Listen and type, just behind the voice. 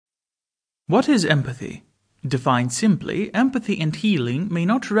What is empathy? Defined simply, empathy and healing may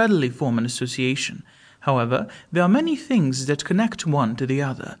not readily form an association. However, there are many things that connect one to the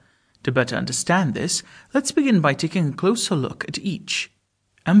other. To better understand this, let's begin by taking a closer look at each.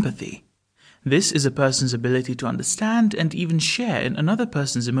 Empathy. This is a person's ability to understand and even share in another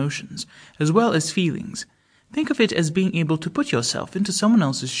person's emotions, as well as feelings. Think of it as being able to put yourself into someone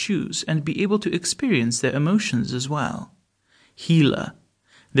else's shoes and be able to experience their emotions as well. Healer.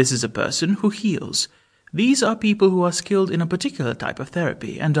 This is a person who heals. These are people who are skilled in a particular type of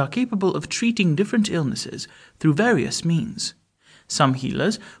therapy and are capable of treating different illnesses through various means. Some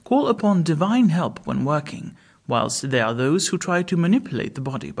healers call upon divine help when working, whilst there are those who try to manipulate the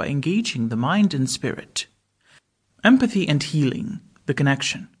body by engaging the mind and spirit. Empathy and healing, the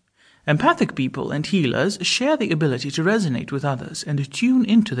connection. Empathic people and healers share the ability to resonate with others and tune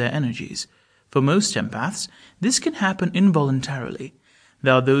into their energies. For most empaths, this can happen involuntarily.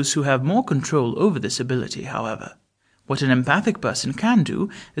 There are those who have more control over this ability, however. What an empathic person can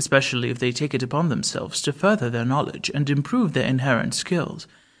do, especially if they take it upon themselves to further their knowledge and improve their inherent skills,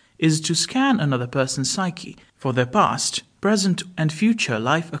 is to scan another person's psyche for their past, present, and future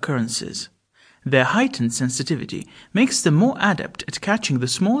life occurrences. Their heightened sensitivity makes them more adept at catching the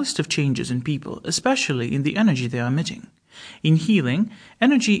smallest of changes in people, especially in the energy they are emitting. In healing,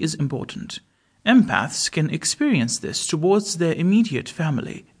 energy is important. Empaths can experience this towards their immediate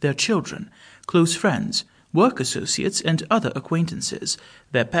family, their children, close friends, work associates and other acquaintances,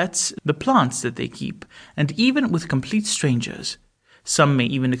 their pets, the plants that they keep, and even with complete strangers. Some may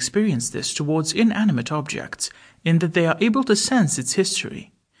even experience this towards inanimate objects, in that they are able to sense its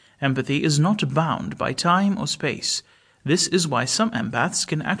history. Empathy is not bound by time or space. This is why some empaths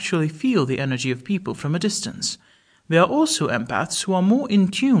can actually feel the energy of people from a distance. There are also empaths who are more in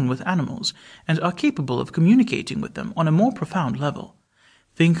tune with animals and are capable of communicating with them on a more profound level.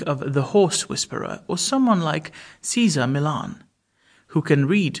 Think of the horse whisperer or someone like Cesar Millan, who can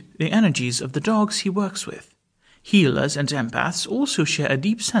read the energies of the dogs he works with. Healers and empaths also share a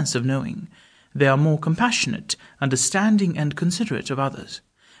deep sense of knowing. They are more compassionate, understanding, and considerate of others.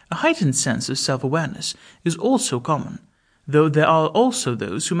 A heightened sense of self-awareness is also common, though there are also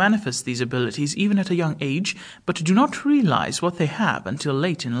those who manifest these abilities even at a young age but do not realize what they have until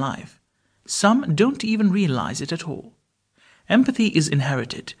late in life. Some don't even realize it at all. Empathy is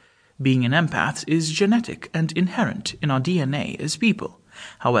inherited. Being an empath is genetic and inherent in our DNA as people.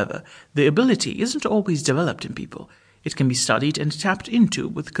 However, the ability isn't always developed in people. It can be studied and tapped into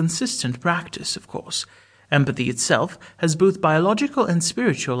with consistent practice, of course. Empathy itself has both biological and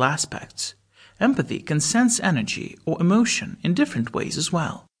spiritual aspects. Empathy can sense energy or emotion in different ways as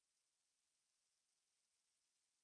well.